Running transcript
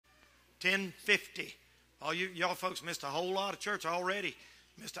10:50. All y'all folks missed a whole lot of church already.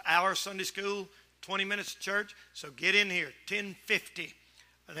 Missed an hour of Sunday school, 20 minutes of church. So get in here, 10:50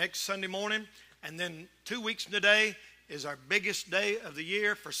 next Sunday morning. And then 2 weeks from today is our biggest day of the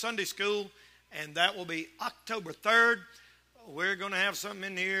year for Sunday school. And that will be October 3rd. We're going to have something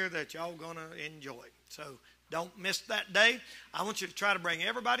in here that y'all going to enjoy. So don't miss that day. I want you to try to bring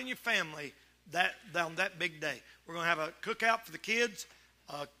everybody in your family on that big day. We're going to have a cookout for the kids,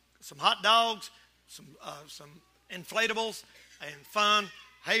 some hot dogs, some inflatables, and fun,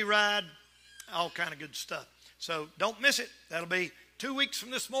 hayride, all kind of good stuff. So don't miss it. That'll be 2 weeks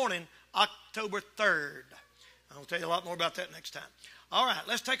from this morning, October 3rd. I'll tell you a lot more about that next time. All right,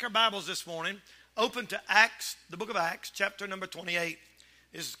 let's take our Bibles this morning. Open to Acts, the book of Acts, chapter number 28.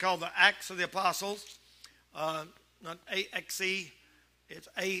 This is called the Acts of the Apostles. Not A-X-E, it's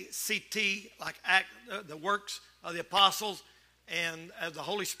A-C-T, like act, the works of the apostles. And as the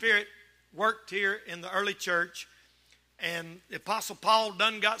Holy Spirit worked here in the early church, and the Apostle Paul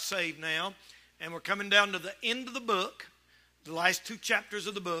done got saved now, and we're coming down to the end of the book, the last 2 chapters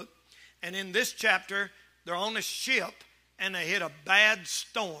of the book. And in this chapter, they're on a ship, and they hit a bad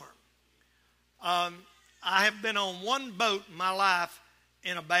storm. I have been on one boat in my life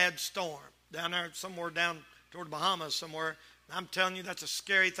in a bad storm, down there somewhere down toward the Bahamas somewhere. I'm telling you, that's a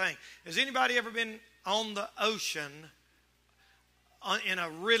scary thing. Has anybody ever been on the ocean in a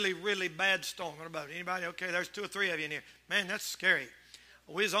really, really bad storm on a boat? Anybody? Okay, there's 2 or 3 of you in here. Man, that's scary.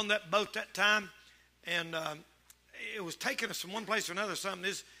 We was on that boat that time, and it was taking us from one place to another.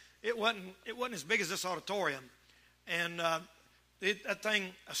 It wasn't as big as this auditorium, and that thing,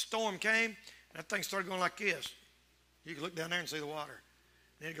 a storm came, and that thing started going like this. You could look down there and see the water,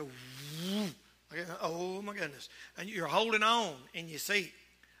 and it'd go, oh my goodness! And you're holding on in your seat.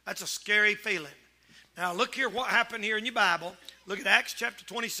 That's a scary feeling. Now look here, what happened here in your Bible. Look at Acts chapter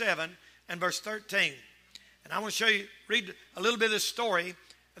 27 and verse 13. And I want to show you, read a little bit of this story,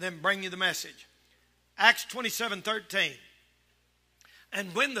 and then bring you the message. Acts 27:13.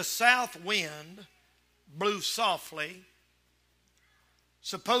 And when the south wind blew softly,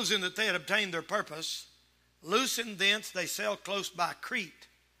 supposing that they had obtained their purpose, loosing thence they sailed close by Crete.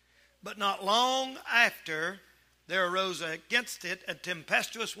 But not long after there arose against it a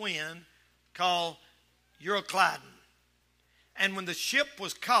tempestuous wind called Euroclydon. And when the ship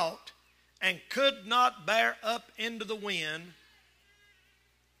was caught and could not bear up into the wind,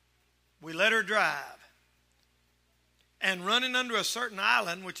 we let her drive. And running under a certain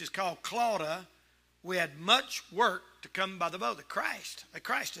island, which is called Clauda, we had much work to come by the boat. They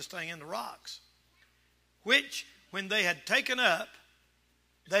crashed this thing in the rocks. Which, when they had taken up,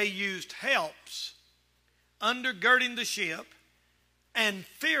 they used helps, undergirding the ship, and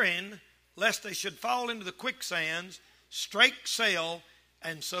fearing lest they should fall into the quicksands, strake sail,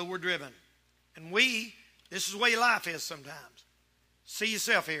 and so were driven. And this is the way life is sometimes. See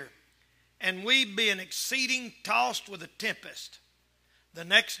yourself here. And we, being exceeding tossed with a tempest, the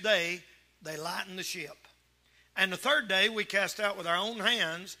next day they lightened the ship. And the 3rd day we cast out with our own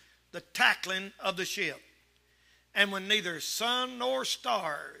hands the tackling of the ship. And when neither sun nor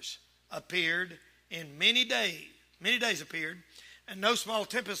stars appeared in many days appeared, and no small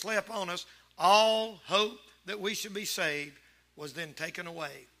tempest lay upon us, all hope that we should be saved was then taken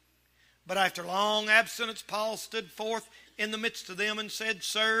away. But after long abstinence, Paul stood forth in the midst of them and said,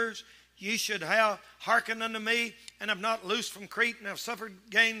 Sirs, ye should have hearkened unto me, and have not loosed from Crete, and have suffered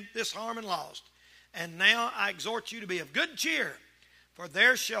gain this harm and lost. And now I exhort you to be of good cheer, for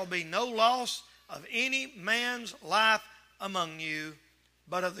there shall be no loss of any man's life among you,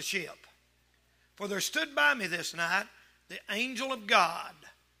 but of the ship. For there stood by me this night the angel of God.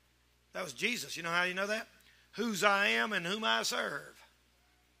 That was Jesus. You know how you know that? Whose I am and whom I serve.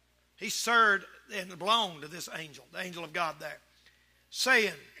 He served and belonged to this angel, the angel of God there,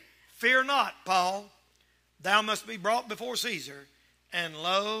 saying, Fear not, Paul, thou must be brought before Caesar, and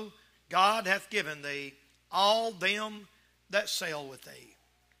lo, God hath given thee all them that sail with thee.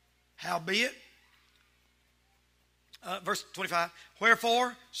 Howbeit, verse 25,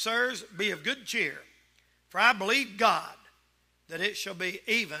 Wherefore, sirs, be of good cheer, for I believe God that it shall be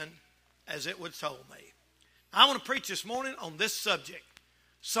even as it was told me. I want to preach this morning on this subject,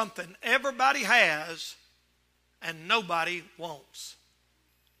 something everybody has and nobody wants.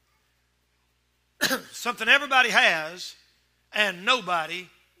 Something everybody has and nobody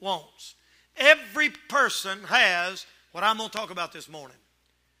wants. Every person has what I'm going to talk about this morning.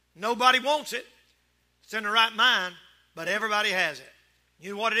 Nobody wants it. It's in the right mind, but everybody has it.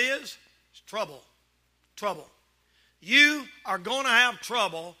 You know what it is? It's trouble. Trouble. You are going to have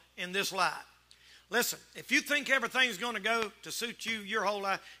trouble in this life. Listen, if you think everything's going to go to suit you your whole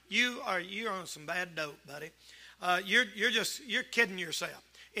life, you're on some bad dope, buddy. You're kidding yourself.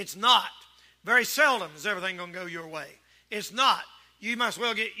 It's not. Very seldom is everything going to go your way. It's not. You must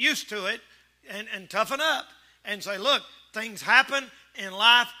well get used to it and toughen up and say, look, things happen in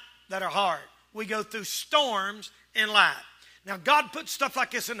life that are hard. We go through storms in life. Now, God put stuff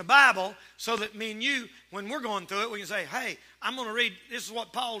like this in the Bible so that me and you, when we're going through it, we can say, hey, I'm going to read, this is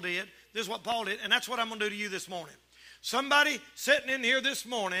what Paul did, this is what Paul did, and that's what I'm going to do to you this morning. Somebody sitting in here this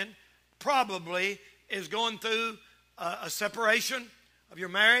morning probably is going through a separation of your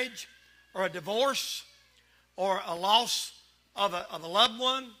marriage, or a divorce, or a loss of a loved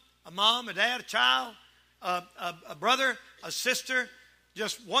one, a mom, a dad, a child, a brother, a sister,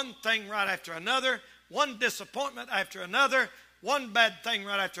 just one thing right after another, one disappointment after another, one bad thing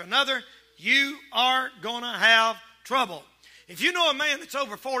right after another. You are going to have trouble. If you know a man that's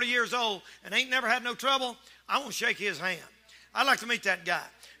over 40 years old and ain't never had no trouble, I want to shake his hand. I'd like to meet that guy,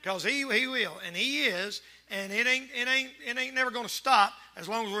 because he will, and he is, and it ain't never going to stop as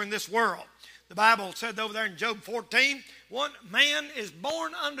long as we're in this world. The Bible said over there in Job 14, one man is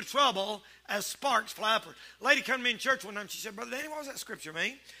born unto trouble as sparks fly upward. A lady came to me in church one time. She said, Brother Danny, what does that scripture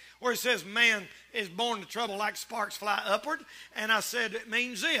mean? Where it says man is born to trouble like sparks fly upward. And I said, it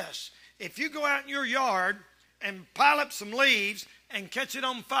means this. If you go out in your yard and pile up some leaves and catch it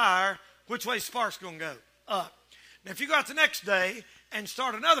on fire, which way is sparks going to go? Up. Now, if you go out the next day and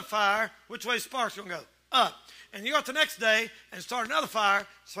start another fire, which way is sparks going to go? Up. And you go out the next day and start another fire.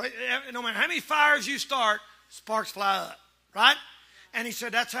 So no matter how many fires you start, sparks fly up. Right? And he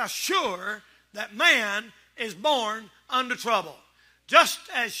said that's how sure that man is born unto trouble. Just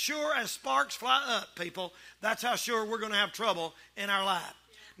as sure as sparks fly up, people, that's how sure we're going to have trouble in our life.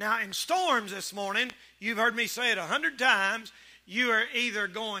 Now, in storms this morning, you've heard me say it 100 times, you are either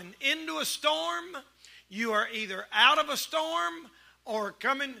going into a storm, you are either out of a storm, or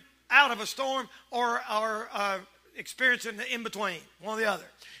coming out of a storm, or experiencing the in-between, one or the other.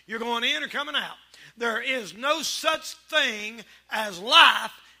 You're going in or coming out. There is no such thing as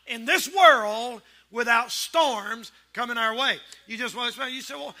life in this world without storms coming our way. You just want to, you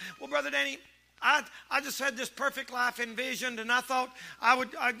say, well, Brother Danny, I just had this perfect life envisioned, and I thought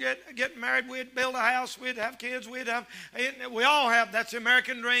I'd get married, we'd build a house, we'd have kids, we all have, that's the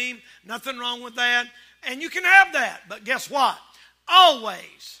American dream, nothing wrong with that, and you can have that, but guess what?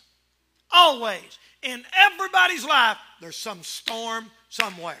 Always, in everybody's life, there's some storm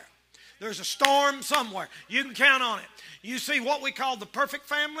somewhere. There's a storm somewhere. You can count on it. You see what we call the perfect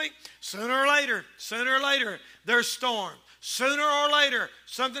family? Sooner or later, there's storm. Sooner or later,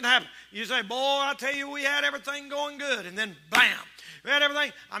 something happens. You say, boy, I tell you, we had everything going good. And then, bam, we had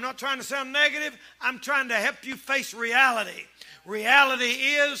everything. I'm not trying to sound negative. I'm trying to help you face reality. Reality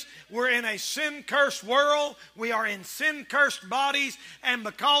is we're in a sin-cursed world. We are in sin-cursed bodies. And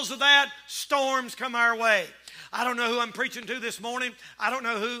because of that, storms come our way. I don't know who I'm preaching to this morning. I don't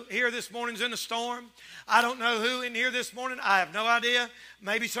know who here this morning's in a storm. I don't know who in here this morning. I have no idea.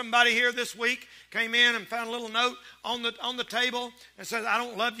 Maybe somebody here this week came in and found a little note on the table and said, I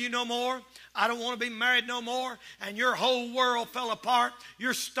don't love you no more. I don't want to be married no more. And your whole world fell apart.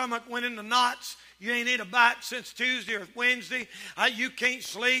 Your stomach went into knots. You ain't eat a bite since Tuesday or Wednesday. You can't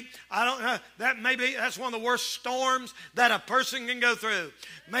sleep. I don't know. That's one of the worst storms that a person can go through.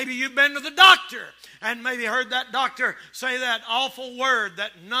 Maybe you've been to the doctor and maybe heard that doctor say that awful word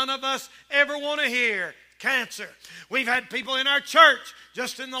that none of us ever want to hear. Cancer. We've had people in our church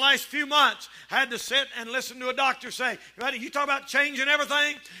just in the last few months had to sit and listen to a doctor say, you talk about changing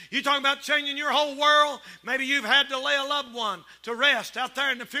everything? You talk about changing your whole world? Maybe you've had to lay a loved one to rest out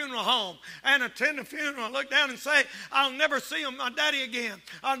there in the funeral home and attend the funeral and look down and say, I'll never see my daddy again.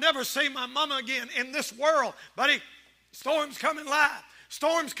 I'll never see my mama again in this world. Buddy, storms come in life.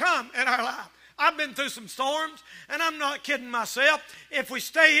 Storms come in our life. I've been through some storms, and I'm not kidding myself. If we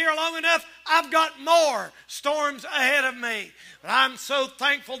stay here long enough, I've got more storms ahead of me. But I'm so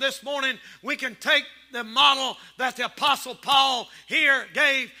thankful this morning we can take the model that the Apostle Paul here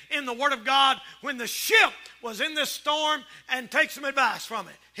gave in the Word of God when the ship was in this storm and take some advice from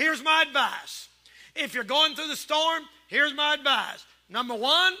it. Here's my advice. If you're going through the storm, here's my advice. Number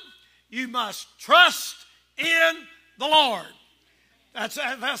one, you must trust in the Lord.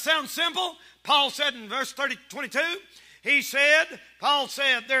 That sounds simple. Paul said in verse 22, Paul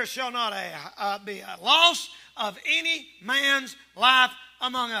said, there shall not be a loss of any man's life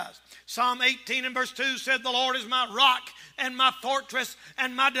among us. Psalm 18 and verse 2 said, the Lord is my rock and my fortress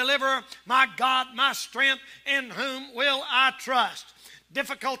and my deliverer, my God, my strength, in whom will I trust.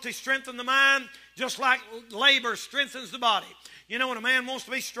 Difficulty strengthens the mind, just like labor strengthens the body. You know, when a man wants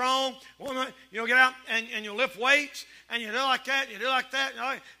to be strong, you'll get out and you'll lift weights, and you do like that, you do like that.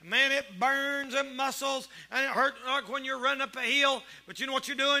 Man, it burns them muscles, and it hurts like when you're running up a hill. But you know what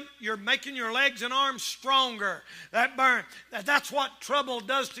you're doing? You're making your legs and arms stronger. That burn. That's what trouble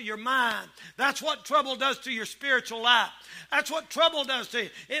does to your mind. That's what trouble does to your spiritual life. That's what trouble does to you.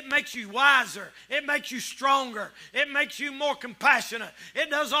 It makes you wiser. It makes you stronger. It makes you more compassionate. It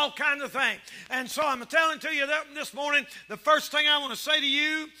does all kinds of things. And so I'm telling to you that this morning, the first thing I want to say to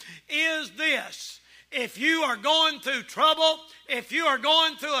you is this. If you are going through trouble, if you are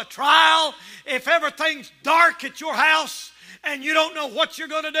going through a trial, if everything's dark at your house and you don't know what you're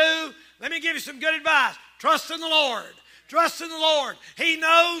going to do, let me give you some good advice. Trust in the Lord. Trust in the Lord. He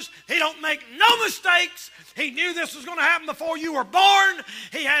knows. He don't make no mistakes. He knew this was going to happen before you were born.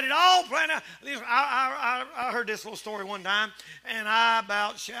 He had it all planned out. I heard this little story one time, and I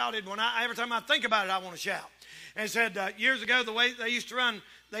about shouted. Every time I think about it, I want to shout. And it said years ago, the way they used to run,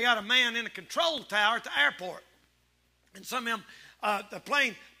 they got a man in a control tower at the airport. And some of them, the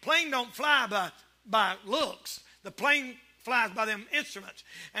plane don't fly by looks. The plane flies by them instruments.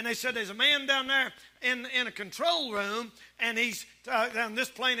 And they said there's a man down there in a control room, and he's down this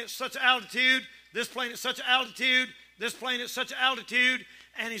plane at such altitude, this plane at such altitude, this plane at such altitude,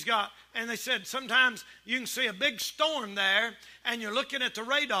 and and they said sometimes you can see a big storm there, and you're looking at the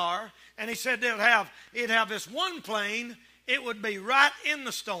radar, and he said it'd have this one plane, it would be right in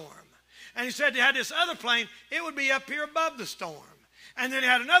the storm. And he said they had this other plane, it would be up here above the storm. And then he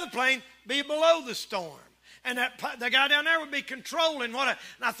had another plane be below the storm. And the guy down there would be controlling and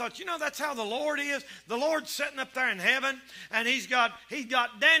I thought, that's how the Lord is. The Lord's sitting up there in heaven, and he's got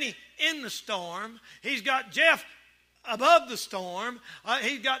Danny in the storm. He's got Jeff above the storm.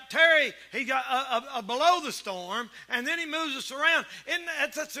 He's got Terry. He got below the storm, and then he moves us around. And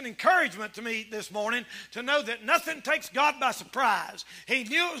that's an encouragement to me this morning to know that nothing takes God by surprise. He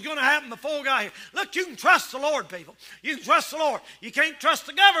knew it was going to happen before we got here. Look, you can trust the Lord, people. You can trust the Lord. You can't trust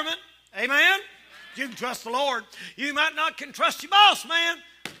the government. Amen. You can trust the Lord. You might not can trust your boss, man,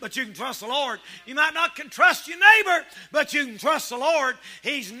 but you can trust the Lord. You might not can trust your neighbor, but you can trust the Lord.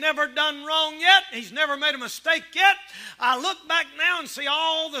 He's never done wrong yet. He's never made a mistake yet. I look back now and see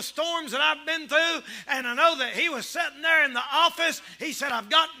all the storms that I've been through, and I know that he was sitting there in the office. He said, I've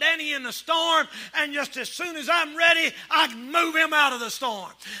got Danny in the storm, and just as soon as I'm ready, I can move him out of the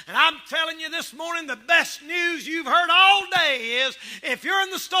storm. And I'm telling you this morning, the best news you've heard all day is, if you're in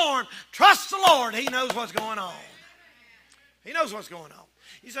the storm, trust the Lord. He knows what's going on. He knows what's going on.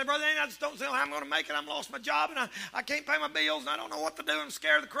 You say, Brother Andy, I just don't know how I'm going to make it. I've lost my job, and I can't pay my bills, and I don't know what to do. I'm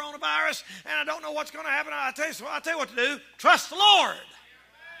scared of the coronavirus, and I don't know what's going to happen. I'll tell you what to do. Trust the Lord.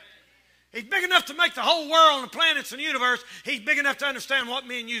 He's big enough to make the whole world and the planets and the universe. He's big enough to understand what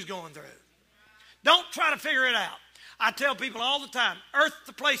me and you's going through. Don't try to figure it out. I tell people all the time, earth's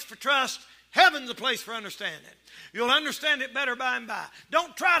the place for trust. Heaven's the place for understanding. You'll understand it better by and by.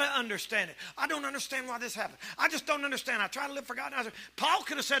 Don't try to understand it. I don't understand why this happened. I just don't understand. I try to live for God. Paul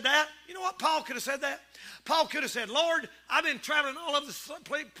could have said that. You know what? Paul could have said that. Paul could have said, Lord, I've been traveling all over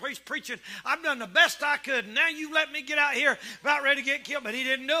the place preaching. I've done the best I could. Now you let me get out here about ready to get killed. But he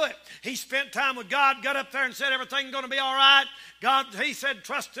didn't do it. He spent time with God, got up there and said everything's going to be all right. He said,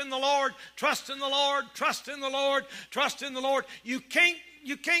 trust in the Lord, trust in the Lord, trust in the Lord, trust in the Lord. You can't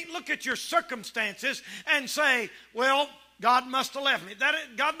look at your circumstances and say, well, God must have left me.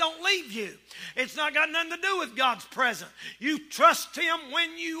 God don't leave you. It's not got nothing to do with God's presence. You trust him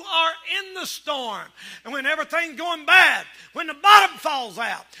when you are in the storm and when everything's going bad, when the bottom falls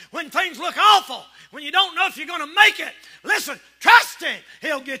out, when things look awful, when you don't know if you're going to make it. Listen, trust him.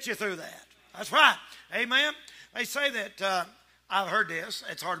 He'll get you through that. That's right. Amen. They say that, I've heard this.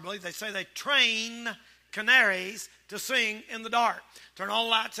 It's hard to believe. They say they train canaries to sing in the dark. Turn all the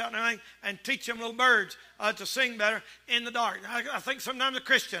lights out and everything and teach them little birds to sing better in the dark. I think sometimes a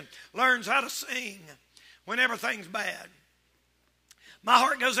Christian learns how to sing when everything's bad. My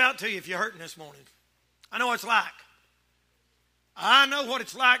heart goes out to you if you're hurting this morning. I know what it's like. I know what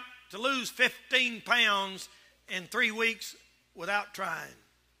it's like to lose 15 pounds in 3 weeks without trying.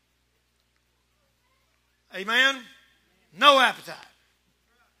 Amen? No appetite.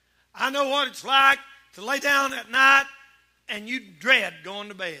 I know what it's like to lay down at night and you dread going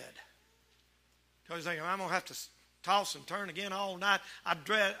to bed. Because you think, I'm going to have to toss and turn again all night. I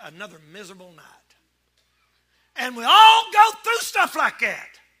dread another miserable night. And we all go through stuff like that.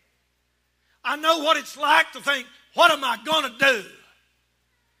 I know what it's like to think, what am I going to do?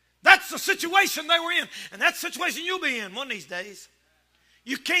 That's the situation they were in. And that's the situation you'll be in one of these days.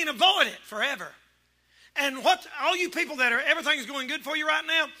 You can't avoid it forever. And all you people that everything's going good for you right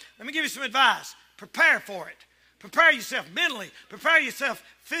now, let me give you some advice. Prepare for it. Prepare yourself mentally. Prepare yourself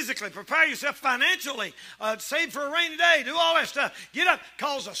physically. Prepare yourself financially. Save for a rainy day. Do all that stuff. Get up,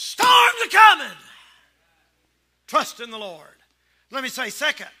 cause a storm's coming. Trust in the Lord. Let me say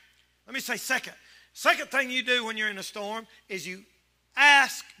second. Second thing you do when you're in a storm is you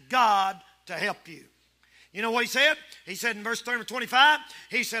ask God to help you. You know what he said? He said in verse 25,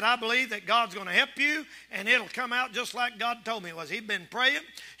 he said, I believe that God's going to help you, and it'll come out just like God told me it was. He'd been praying.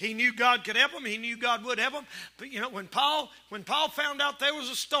 He knew God could help him. He knew God would help him. But, you know, when Paul found out there was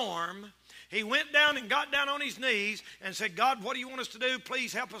a storm, he went down and got down on his knees and said, God, what do you want us to do?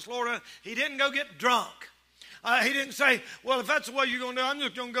 Please help us, Lord. He didn't go get drunk. He didn't say, well, if that's the way you're going to do it, I'm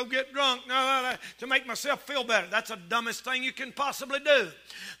just going to go get drunk to make myself feel better. That's the dumbest thing you can possibly do.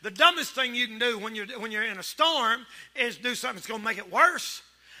 The dumbest thing you can do when you're in a storm is do something that's going to make it worse.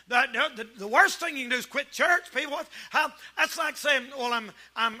 The worst thing you can do is quit church. People, that's like saying, well,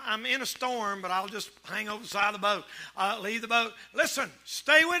 I'm in a storm, but I'll just hang over the side of the boat. Leave the boat. Listen,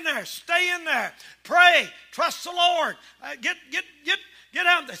 stay in there. Stay in there. Pray. Trust the Lord. Get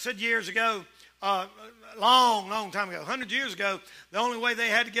out. They said years ago, long time ago, 100 years ago, the only way they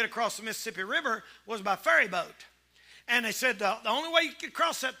had to get across the Mississippi River was by ferry boat. And they said the only way you could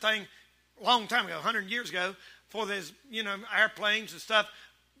cross that thing, a long time ago, 100 years ago, for these, airplanes and stuff,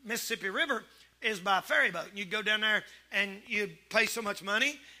 Mississippi River is by ferry boat. And you'd go down there and you'd pay so much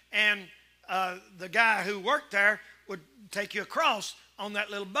money, and the guy who worked there would take you across on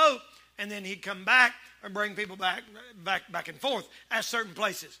that little boat, and then he'd come back and bring people back and forth at certain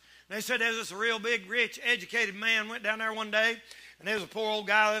places. They said there was this real big, rich, educated man went down there one day, and there was a poor old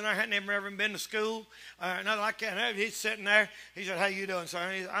guy in there, hadn't ever been to school, nothing like that. He's sitting there. He said, how you doing, sir?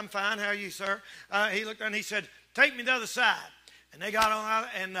 He said, I'm fine. How are you, sir? He looked and he said, take me to the other side. And they got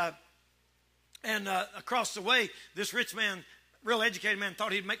on and across the way, this rich man, real educated man,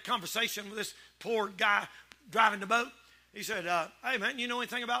 thought he'd make conversation with this poor guy driving the boat. He said, hey, man, you know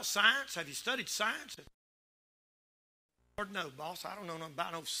anything about science? Have you studied science? No, boss, I don't know nothing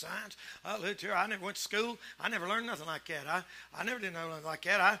about no science. Literature, I never went to school. I never learned nothing like that. I never did know nothing like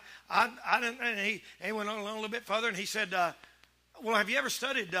that. I didn't. And he went on a little bit further, and he said, well, have you ever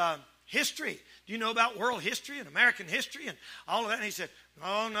studied history? Do you know about world history and American history and all of that? And he said,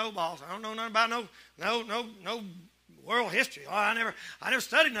 oh, no, boss, I don't know nothing about no world history. Oh, I never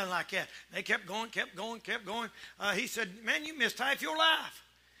studied nothing like that. They kept going. He said, man, you missed half your life.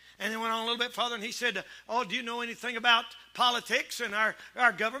 And then went on a little bit further, and he said, oh, do you know anything about politics and our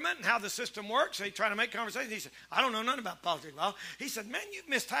government and how the system works? So he tried to make conversation. He said, I don't know nothing about politics. He said, man, you've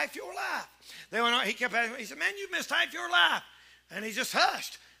missed half your life. They went on, he kept asking, he said, man, you've missed half your life. And he just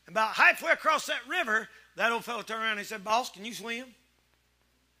hushed. About halfway across that river, that old fellow turned around and he said, boss, can you swim?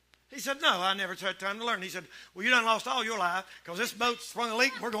 He said, no, I never took time to learn. He said, well, you done lost all your life because this boat sprung a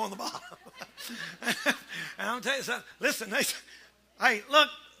leak and we're going to the bottom. And I'm going to tell you something. Listen, they said, hey,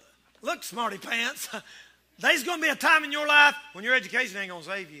 look, smarty pants, there's going to be a time in your life when your education ain't going to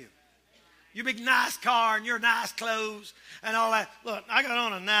save you. Your big nice car and your nice clothes and all that. Look, I got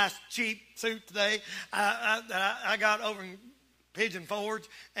on a nice cheap suit today. I got over in Pigeon Forge,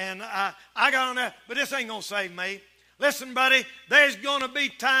 and I got on that, but this ain't going to save me. Listen, buddy, there's going to be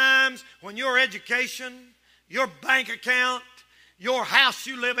times when your education, your bank account, your house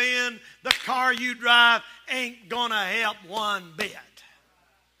you live in, the car you drive ain't going to help one bit.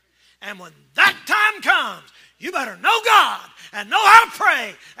 And when that time comes, you better know God and know how to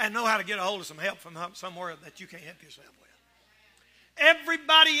pray and know how to get a hold of some help from somewhere that you can't help yourself with.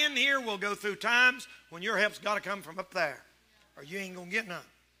 Everybody in here will go through times when your help's got to come from up there, or you ain't going to get none.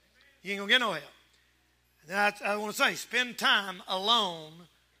 You ain't going to get no help. And I want to say, spend time alone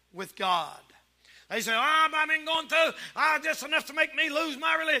with God. They say, oh, I've been going through, just enough to make me lose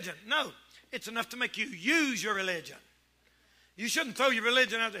my religion. No, it's enough to make you use your religion. You shouldn't throw your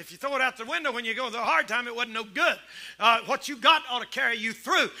religion out there. If you throw it out the window when you go through a hard time, it wasn't no good. What you got ought to carry you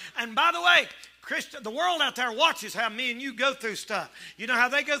through. And by the way, the world out there watches how me and you go through stuff. You know how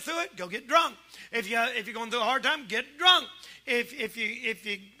they go through it? Go get drunk. If you're going through a hard time, get drunk.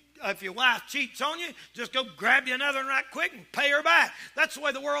 If your wife cheats on you, just go grab you another one right quick and pay her back. That's the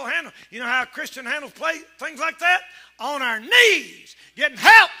way the world handles. You know how a Christian handles things like that? On our knees, getting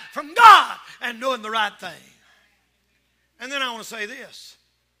help from God and doing the right thing. And then I want to say this.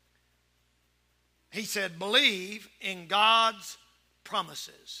 He said, believe in God's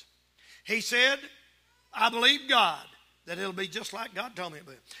promises. He said, I believe God. that it'll be just like God told me it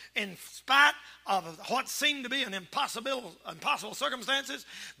would be. In spite of what seemed to be an impossible circumstances,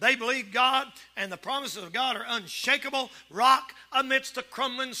 they believe God, and the promises of God are unshakable, rock amidst the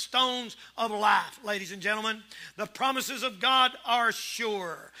crumbling stones of life. Ladies and gentlemen, the promises of God are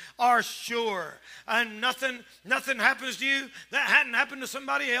sure, and nothing happens to you that hadn't happened to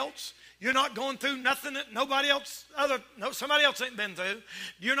somebody else. You're not going through nothing that somebody else ain't been through.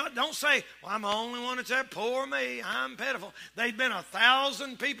 Don't say, well, I'm the only one that's there. Poor me, I'm pitiful. There's been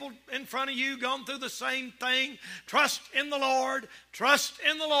 1,000 people in front of you gone through the same thing. Trust in the Lord. Trust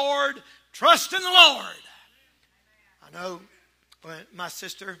in the Lord. Trust in the Lord. I know when my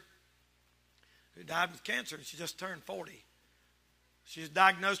sister, who died with cancer, and she just turned 40. She was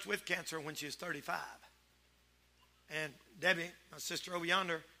diagnosed with cancer when she was 35. And Debbie, my sister over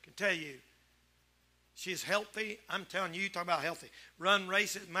yonder, can tell you, she's healthy. I'm telling you, talk about healthy. Run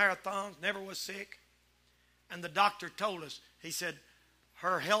races, marathons, never was sick. And the doctor told us, he said,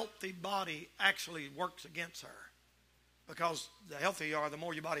 her healthy body actually works against her. Because the healthier you are, the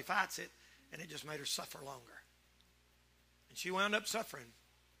more your body fights it. And it just made her suffer longer. And she wound up suffering.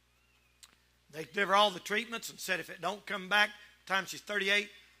 They gave her all the treatments and said if it don't come back, by the time she's 38,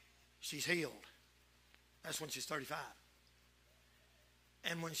 she's healed. That's when she's 35.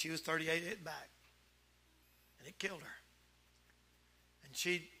 And when she was 38, it hit back. And it killed her. And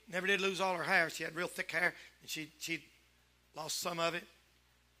she never did lose all her hair. She had real thick hair. And she lost some of it.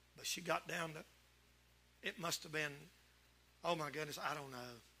 But she got down to, it must have been, oh my goodness, I don't know,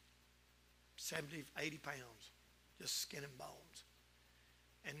 70, 80 pounds. Just skin and bones.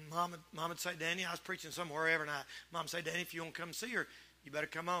 And Mom would say, Danny, I was preaching somewhere every night. Mom would say, Danny, if you want to come see her, you better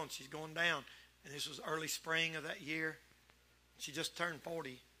come on. She's going down. And this was early spring of that year. She just turned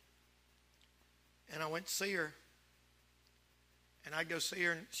 40. And I went to see her. And I'd go see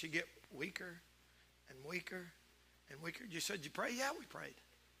her, and she'd get weaker and weaker and weaker. You said, you pray? Yeah, we prayed.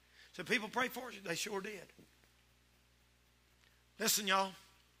 So people prayed for her. They sure did. Listen, y'all.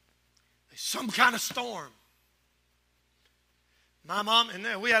 There's some kind of storm. My mom,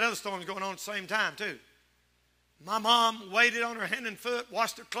 and we had other storms going on at the same time, too. My mom waited on her hand and foot,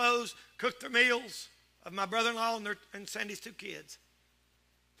 washed her clothes, cooked their meals of my brother-in-law and Sandy's 2 kids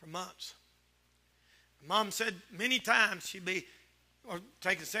for months. Mom said many times she'd be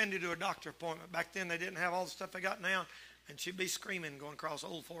taking Sandy to a doctor appointment. Back then they didn't have all the stuff they got now, and she'd be screaming going across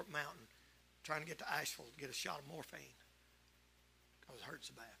Old Fort Mountain trying to get to Asheville to get a shot of morphine because it hurt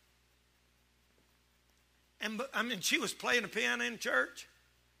so bad. And she was playing the piano in church,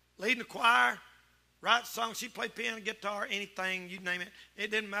 leading the choir, writing songs. She played piano, guitar, anything, you name it.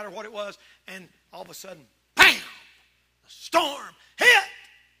 It didn't matter what it was. And all of a sudden, bam! A storm hit.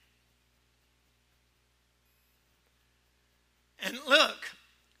 And look,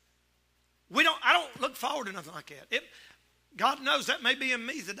 I don't look forward to nothing like that. God knows that may be in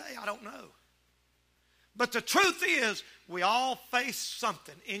me today. I don't know. But the truth is, we all face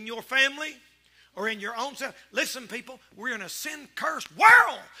something in your family or in your own self. Listen, people, we're in a sin-cursed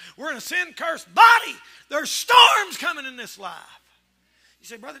world. We're in a sin-cursed body. There's storms coming in this life. You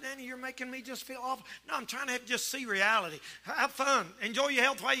say, Brother Danny, you're making me just feel awful. No, I'm trying to just see reality. Have fun. Enjoy your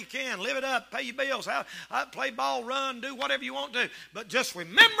health while you can. Live it up. Pay your bills. Play ball, run, do whatever you want to. But just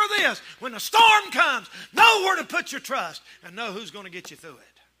remember this. When the storm comes, know where to put your trust and know who's going to get you through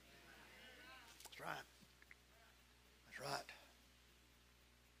it. That's right. That's right.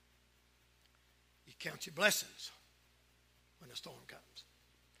 You count your blessings when the storm comes.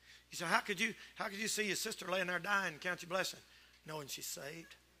 You say, how could you see your sister laying there dying and count your blessing? Knowing she's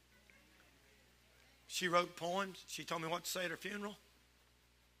saved. She wrote poems. She told me what to say at her funeral.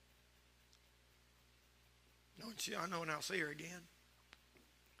 I know when I'll see her again.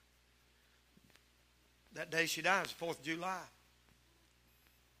 That day she died was the 4th of July.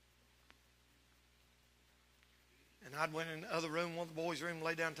 And I'd went in the other room, one of the boys' room,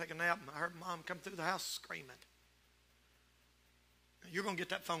 lay down and take a nap, and I heard Mom come through the house screaming. You're going to get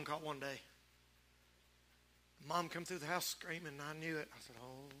that phone call one day. Mom come through the house screaming, and I knew it. I said,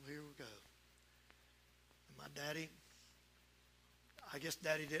 oh, here we go. And my daddy, I guess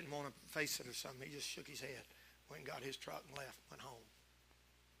Daddy didn't want to face it or something. He just shook his head, went and got his truck and left, went home.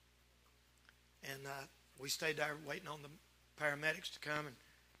 And we stayed there waiting on the paramedics to come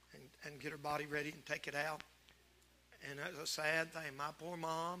and get her body ready and take it out. And it was a sad thing. My poor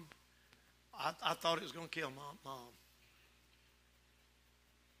mom, I thought it was going to kill Mom.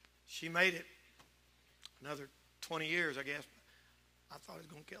 She made it. Another 20 years, I guess. I thought it was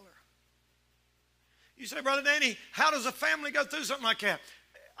going to kill her. You say, Brother Danny, how does a family go through something like that?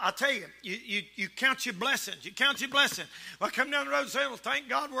 I tell you, you count your blessings. You count your blessings. Well, I come down the road and say, well, thank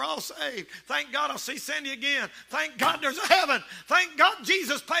God we're all saved. Thank God I'll see Sandy again. Thank God there's a heaven. Thank God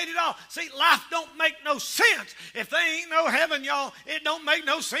Jesus paid it all. See, life don't make no sense. If there ain't no heaven, y'all, it don't make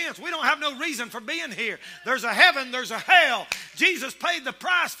no sense. We don't have no reason for being here. There's a heaven, there's a hell. Jesus paid the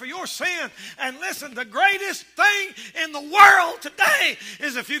price for your sin. And listen, the greatest thing in the world today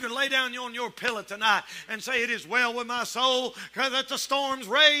is if you can lay down on your pillow tonight and say, it is well with my soul, because that the storms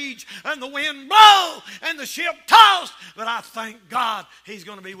rage and the wind blow and the ship tossed, but I thank God he's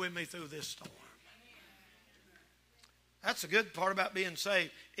going to be with me through this storm. That's the good part about being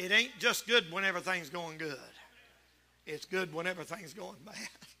saved. It ain't just good when everything's going good. It's good when everything's going bad.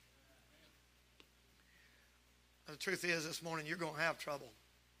 The truth is, this morning you're going to have trouble.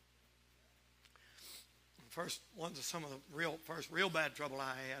 First ones are some of the first real bad trouble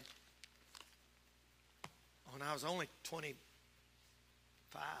I had when I was only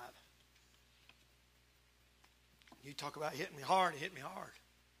 25. You talk about hitting me hard, it hit me hard.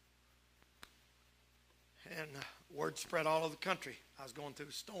 And word spread all over the country. I was going through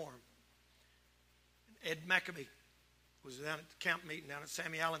a storm. And Ed Maccabee was down at the camp meeting, down at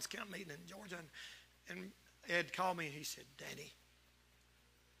Sammy Allen's camp meeting in Georgia. And Ed called me and he said, Danny,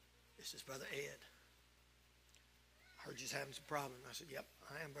 this is Brother Ed. I heard you're having some problems. I said, yep,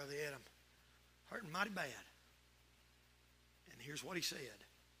 I am, Brother Ed. I'm hurting mighty bad. And here's what he said.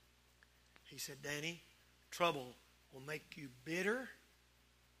 He said, Danny, trouble will make you bitter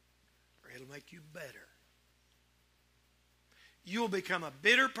or it'll make you better. You'll become a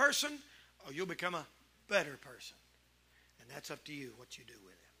bitter person or you'll become a better person. And that's up to you what you do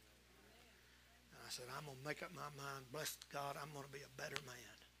with it. And I said, I'm going to make up my mind, bless God, I'm going to be a better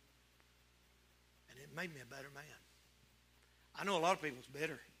man. And it made me a better man. I know a lot of people's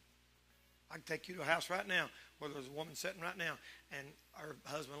bitter. I can take you to a house right now where there's a woman sitting right now, and her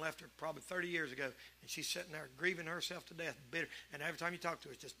husband left her probably 30 years ago, and she's sitting there grieving herself to death, bitter. And every time you talk to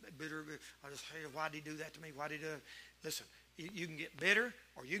her, it's just bitter. I just say, why did he do that to me? Why did he do it? Listen, you can get bitter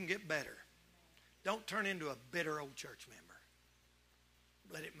or you can get better. Don't turn into a bitter old church member.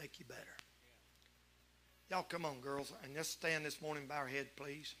 Let it make you better. Y'all come on, girls, and let's stand this morning and bow our head,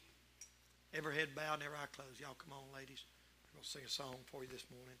 please. Every head bowed and every eye closed. Y'all come on, ladies. We're going to sing a song for you this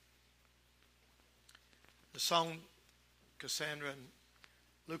morning. The song Cassandra and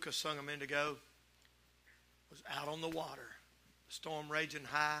Lucas sung a minute ago was Out on the Water. The storm raging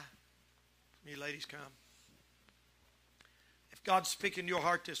high. You ladies come. If God's speaking to your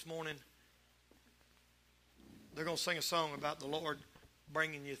heart this morning, they're going to sing a song about the Lord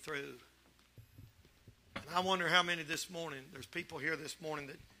bringing you through. And I wonder how many this morning, there's people here this morning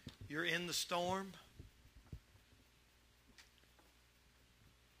that you're in the storm.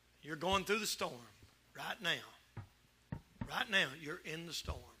 You're going through the storm right now. Right now, you're in the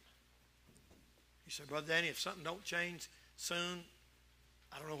storm. You say, Brother Danny, if something don't change soon,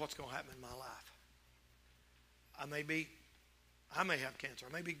 I don't know what's going to happen in my life. I may have cancer.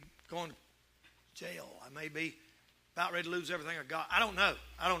 I may be going to jail. I may be about ready to lose everything I got. I don't know.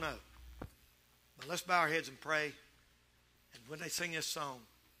 But let's bow our heads and pray. And when they sing this song,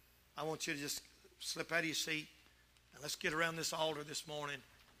 I want you to just slip out of your seat and let's get around this altar this morning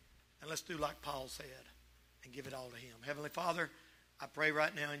and let's do like Paul said and give it all to him. Heavenly Father, I pray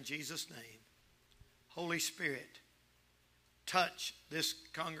right now in Jesus' name, Holy Spirit, touch this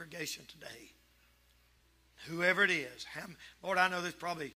congregation today. Whoever it is. Lord, I know there's probably